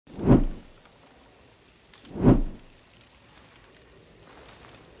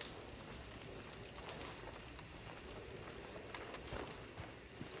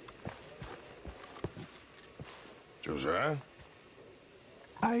goes, huh?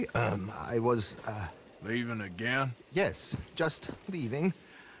 I was, Leaving again? yes, just leaving.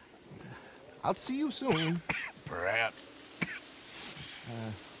 I'll see you soon. Perhaps.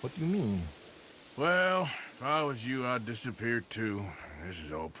 What do you mean? Well, if I was you, I'd disappear too. This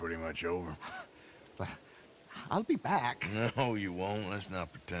is all pretty much over. I'll be back. No, you won't. Let's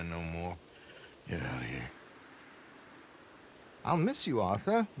not pretend no more. Get out of here. I'll miss you,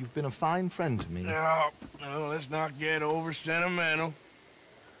 Arthur. You've been a fine friend to me. No, let's not get over sentimental.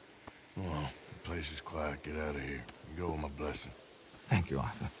 Well, the place is quiet. Get out of here. You go with my blessing. Thank you,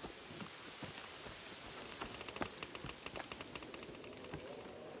 Arthur.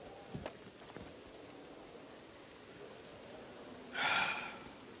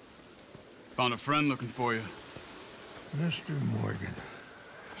 Found a friend looking for you. Mr. Morgan,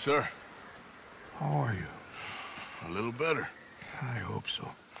 Sir, how are you? a little better. I hope so.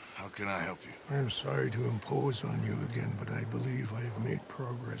 How can I help you? I'm sorry to impose on you again, but I believe I have made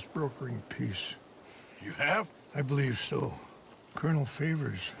progress brokering peace. You have? I believe so. Colonel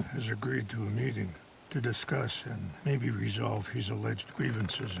Favors has agreed to a meeting to discuss and maybe resolve his alleged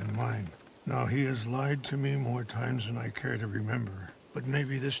grievances and mine. Now, he has lied to me more times than I care to remember, but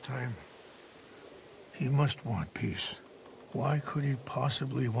maybe this time he must want peace. Why could he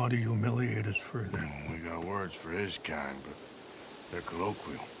possibly want to humiliate us further? We got words for his kind, but they're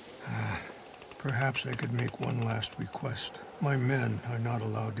colloquial. Perhaps I could make one last request. My men are not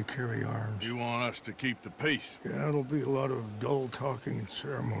allowed to carry arms. You want us to keep the peace? Yeah, it'll be a lot of dull talking and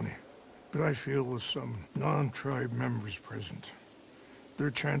ceremony. But I feel with some non-tribe members present,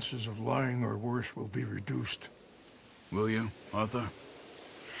 their chances of lying or worse will be reduced. Will you, Arthur?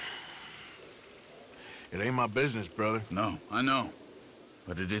 It ain't my business, brother. No, I know.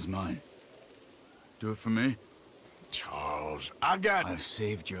 But it is mine. Do it for me? Charles, I've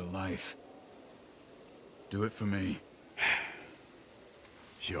saved your life. Do it for me.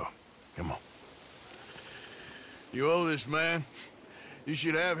 Sure. Come on. You owe this man. You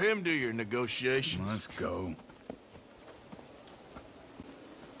should have him do your negotiations. Let's go.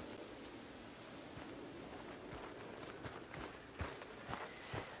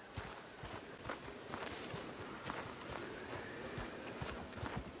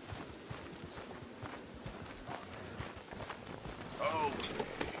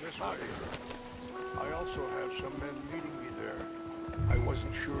 I also have some men meeting me there. I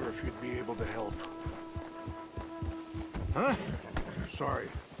wasn't sure if you'd be able to help. Huh? Sorry.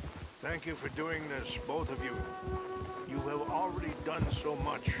 Thank you for doing this, both of you. You have already done so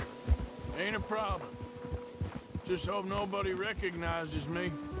much. Ain't a problem. Just hope nobody recognizes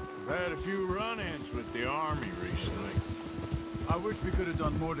me. I've had a few run-ins with the army recently. I wish we could have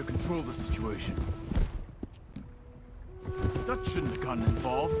done more to control the situation. Dutch shouldn't have gotten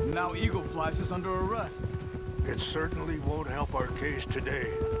involved. Now Eagle Flies is under arrest. It certainly won't help our case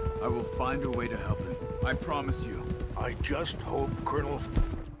today. I will find a way to help him. I promise you. I just hope Colonel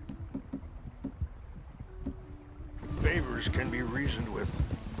Favors can be reasoned with.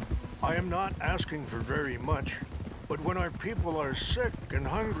 I am not asking for very much, but when our people are sick and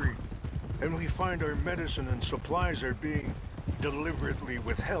hungry, and we find our medicine and supplies are being deliberately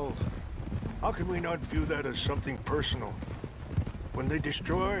withheld, how can we not view that as something personal? When they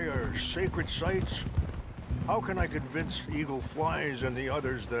destroy our sacred sites, how can I convince Eagle Flies and the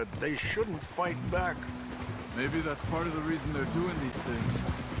others that they shouldn't fight back? Maybe that's part of the reason they're doing these things.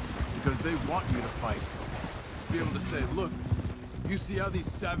 Because they want you to fight. Be able to say, look, you see how these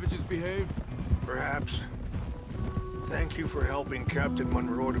savages behave? Perhaps. Thank you for helping Captain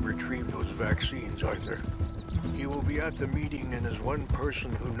Monroe to retrieve those vaccines, Arthur. He will be at the meeting and is one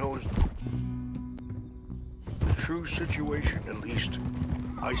person who knows the true situation, at least.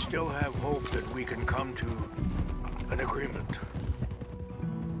 I still have hope that we can come to an agreement.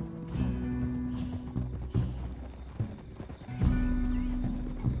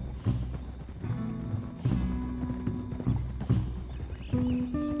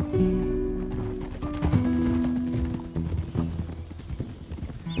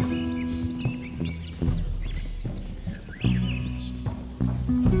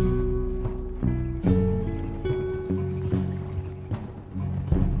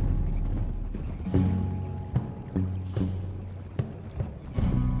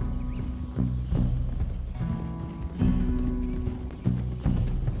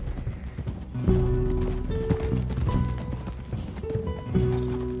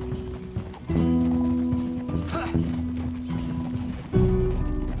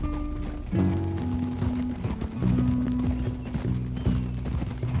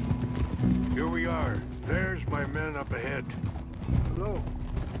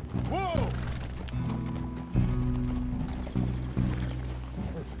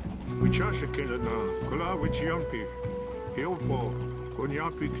 Wichashikela na kula wichiampi. Hilpo,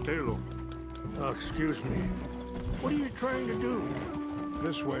 konyapi ktelo. Excuse me. What are you trying to do?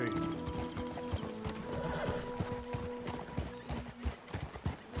 This way.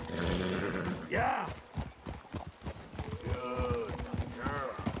 Yeah. Good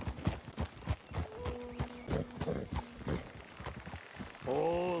girl.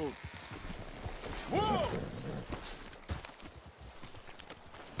 Hold. Whoa!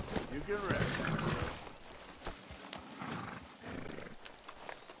 You can rest.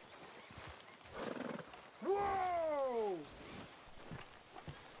 Whoa!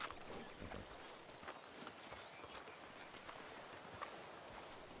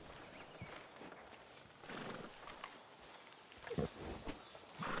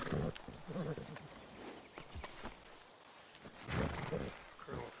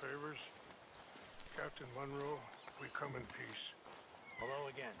 Colonel Favors, Captain Monroe, we come in peace. Hello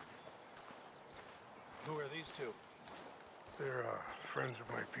again. Who are these two? They're friends of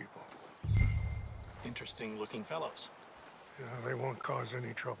my people. Interesting looking fellows. Yeah, they won't cause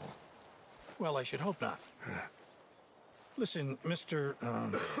any trouble. Well, I should hope not. Listen, Mr.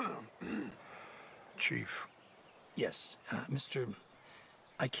 Chief. Yes, Mr.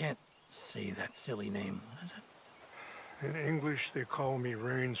 I can't say that silly name. What is it? In English, they call me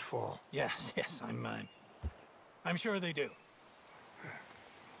Rains Fall. Yes, I'm sure they do.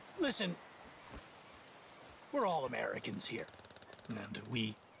 Listen, we're all Americans here, and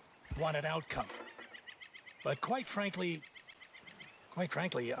we want an outcome. But quite frankly,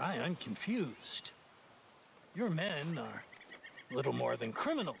 I'm confused. Your men are little more than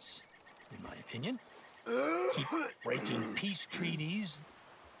criminals, in my opinion. Keep breaking peace treaties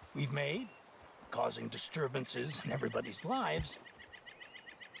we've made, causing disturbances in everybody's lives.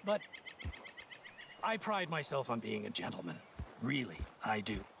 But I pride myself on being a gentleman. Really, I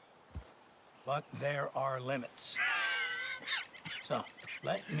do. But there are limits. So,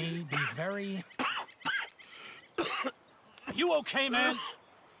 let me be very... Are you okay, man?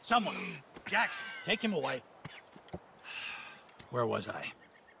 Someone. Jackson, take him away. Where was I?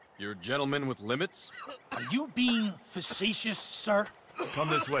 You're a gentleman with limits? Are you being facetious, sir? Come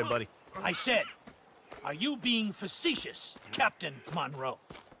this way, buddy. I said, are you being facetious, Captain Monroe?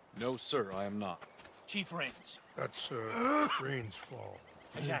 No, sir, I am not. Chief Rains. That's Rains Fall.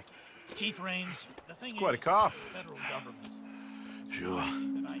 Exactly. Chief Rains, the thing quite a is, cough. the federal government. Sure.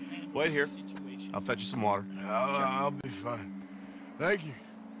 that I handle Wait here. the situation. I'll fetch you some water. I'll be fine. Thank you.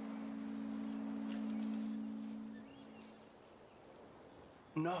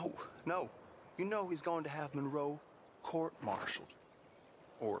 No. You know he's going to have Monroe court-martialed.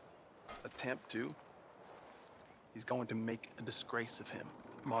 Or attempt to. He's going to make a disgrace of him.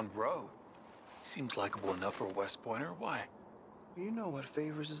 Monroe? Seems likable enough for a West Pointer. Why? You know what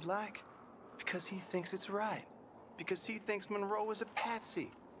Favors is like. Because he thinks it's right. Because he thinks Monroe is a patsy.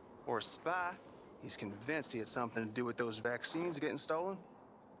 Or a spy. He's convinced he had something to do with those vaccines getting stolen.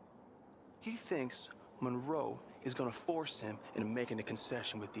 He thinks Monroe is gonna force him into making a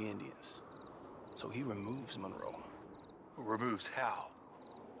concession with the Indians. So he removes Monroe. Removes how?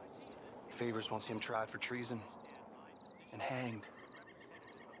 Favors wants him tried for treason and hanged.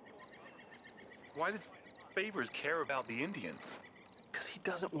 Why does Favors care about the Indians? Because he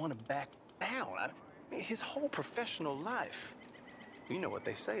doesn't want to back down. His whole professional life. You know what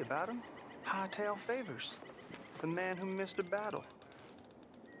they say about him. Hightail Favors. The man who missed a battle.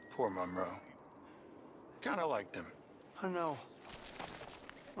 Poor Monroe. Kinda liked him. I know.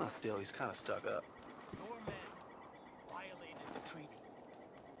 Well, still, he's kind of stuck up. Your men violated the treaty.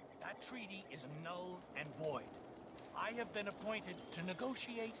 That treaty is null and void. I have been appointed to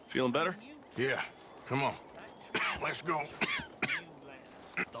negotiate... Feeling better? Yeah, come on. Let's go.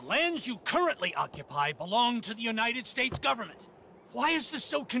 The lands you currently occupy belong to the United States government. Why is this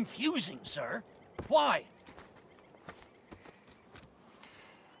so confusing, sir? Why?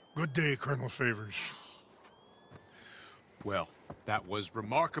 Good day, Colonel Favors. Well, that was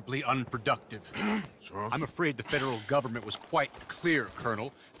remarkably unproductive. So, I'm afraid the federal government was quite clear,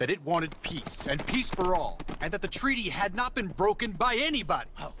 Colonel, that it wanted peace, and peace for all, and that the treaty had not been broken by anybody.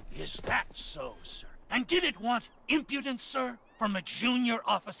 Oh, is that so, sir? And did it want impudence, sir, from a junior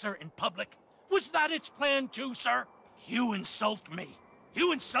officer in public? Was that its plan too, sir? You insult me.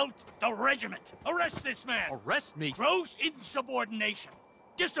 You insult the regiment. Arrest this man. Arrest me? Gross insubordination.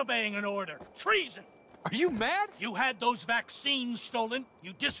 Disobeying an order. Treason. Are you mad? You had those vaccines stolen.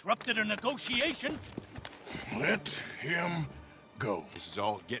 You disrupted a negotiation. let him go. This is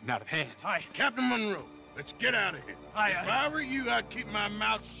all getting out of hand. Aye. Captain Monroe, let's get out of here. Aye, If aye. I were you, I'd keep my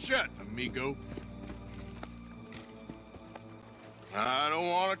mouth shut, amigo. I don't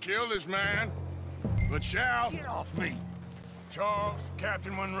want to kill this man, but shall. Get off me! Charles,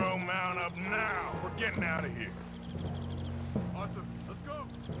 Captain Monroe, mount up now. We're getting out of here. Arthur, let's go.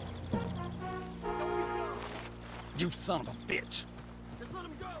 You son of a bitch. Just let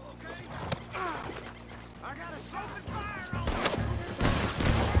him go, okay? I got a open fire on him!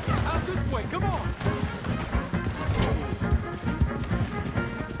 Out this way, come on!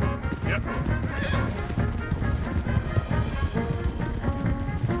 Yep.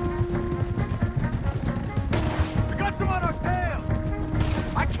 We got some on our tail!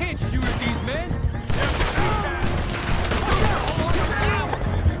 I can't shoot at these men!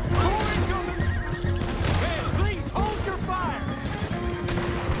 Man, please, hold your fire!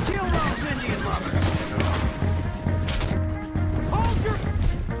 Kill those Indian lovers! Hold your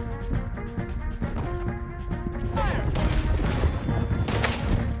fire!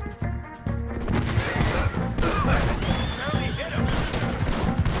 Barely hit him!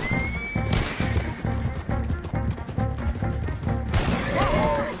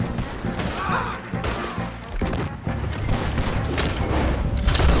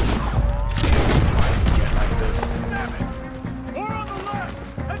 More on the left!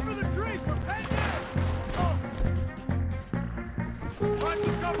 Head for the trees! We're heading in! Oh. Find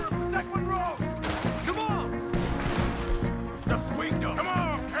some cover and protect Monroe! Come on! Just wait, though. Come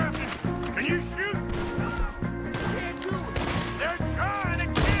on, Captain. Can you shoot? Can't do it! They're trying to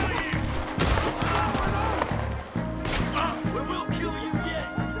kill you. We will kill you yet.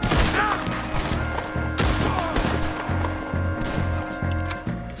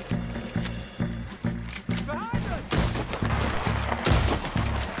 Behind us!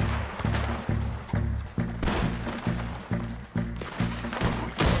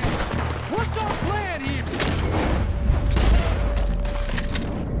 What's our plan here?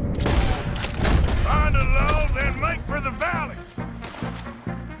 Find a lull, then make for the valley.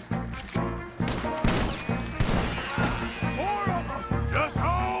 More of them! Just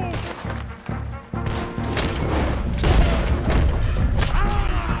hold.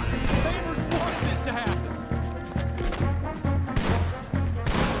 Favors want this to happen!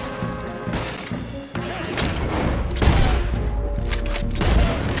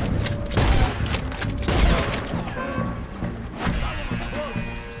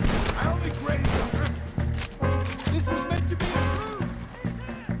 I only grazed them. This was meant to be a truce!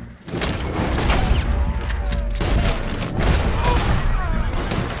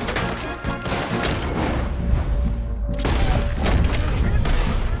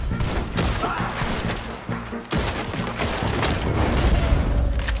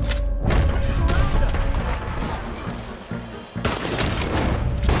 Surround us!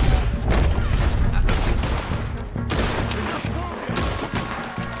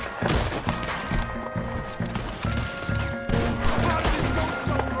 How did this go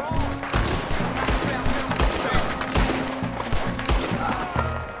so wrong?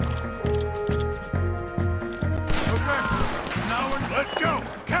 Okay. Now let's go.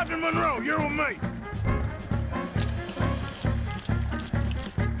 Captain Monroe, you're with me.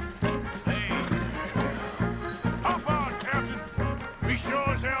 Hey. Hop on, Captain. We sure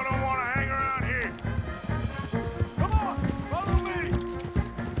as hell don't want to hang around here. Come on, follow me.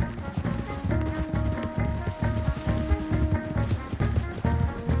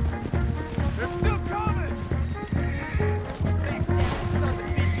 They're still coming!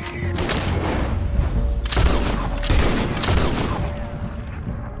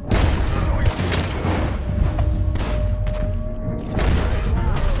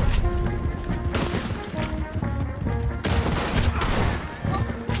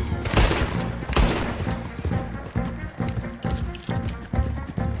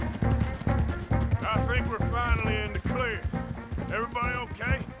 I think we're finally in the clear. Everybody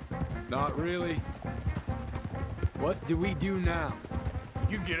okay? Not really. What do we do now?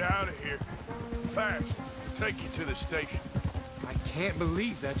 You get out of here. Fast. Take you to the station. I can't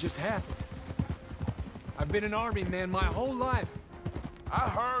believe that just happened. I've been an army man my whole life. I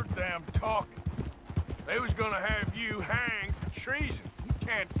heard them talking. They was gonna have you hanged for treason. You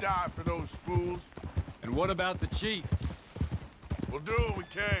can't die for those fools. And what about the chief? We'll do what we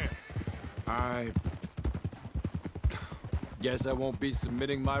can. I guess I won't be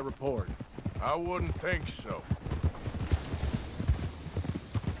submitting my report. I wouldn't think so.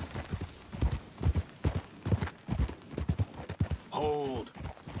 Hold.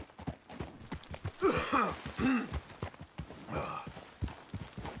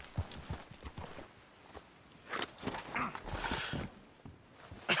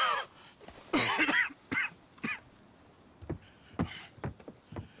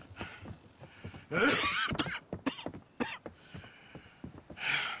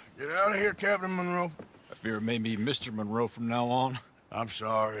 Get out of here, Captain Monroe. I fear it may be Mr. Monroe from now on. I'm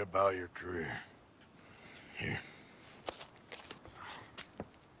sorry about your career. Here.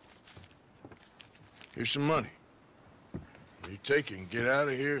 Here's some money. You take it and get out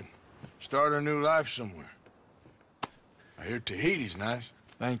of here and start a new life somewhere. I hear Tahiti's nice.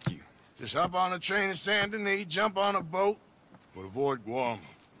 Thank you. Just hop on a train to Saint Denis, jump on a boat, but avoid Guam.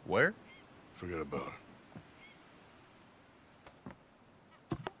 Where? Forget about it.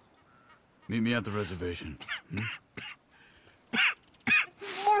 Meet me at the reservation.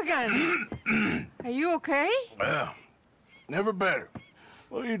 Morgan! Are you okay? Well, never better.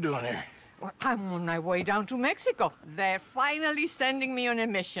 What are you doing here? Well, I'm on my way down to Mexico. They're finally sending me on a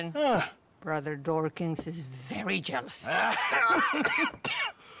mission. Huh. Brother Dorkins is very jealous.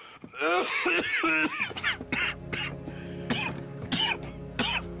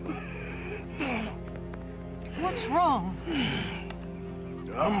 What's wrong?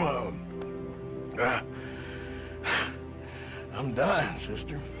 I'm dying,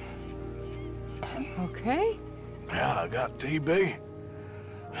 sister. Okay. Yeah, I got TB.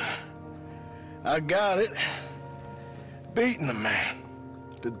 I got it. Beating a man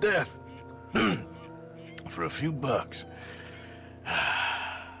to death for a few bucks.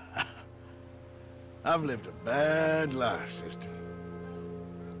 I've lived a bad life, sister.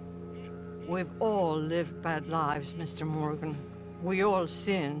 We've all lived bad lives, Mr. Morgan. We all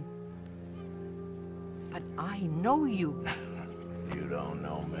sin. But I know you. You don't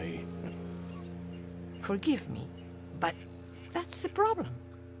know me. Forgive me, but that's the problem.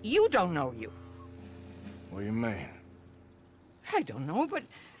 You don't know you. What do you mean? I don't know, but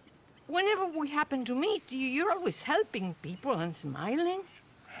whenever we happen to meet, you're always helping people and smiling.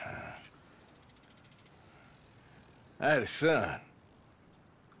 I had a son.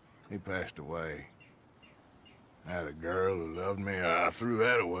 He passed away. I had a girl who loved me. I threw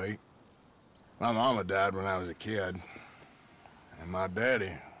that away. My mama died when I was a kid. And my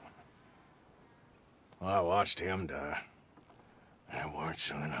daddy... Well, I watched him die. And it weren't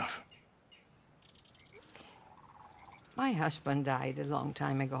soon enough. My husband died a long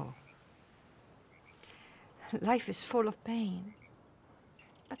time ago. Life is full of pain.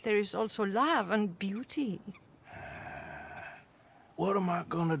 But there is also love and beauty. What am I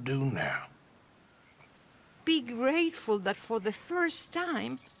gonna do now? Be grateful that for the first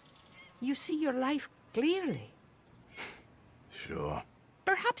time, you see your life clearly. Sure.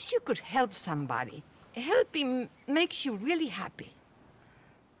 Perhaps you could help somebody. Helping makes you really happy.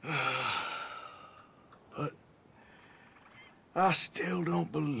 But I still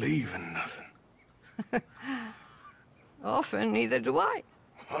don't believe in nothing. Often, neither do I.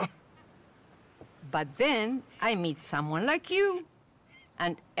 Huh? But then I meet someone like you,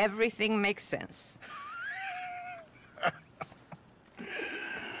 and everything makes sense.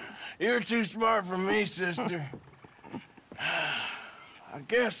 You're too smart for me, sister. I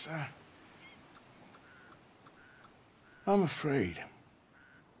guess I'm afraid.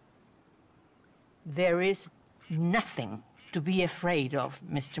 There is nothing to be afraid of,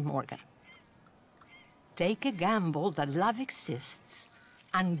 Mr. Morgan. Take a gamble that love exists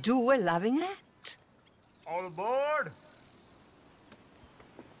and do a loving act. All aboard!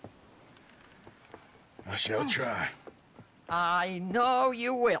 I shall try. I know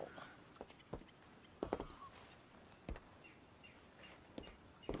you will.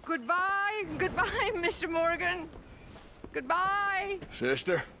 Goodbye, goodbye, Mr. Morgan. Goodbye.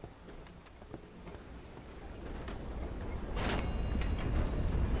 Sister?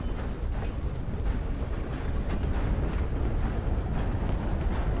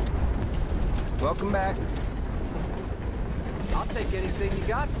 Welcome back. I'll take anything you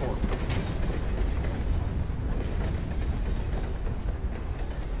got for me.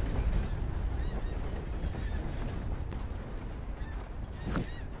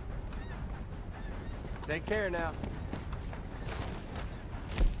 Take care now.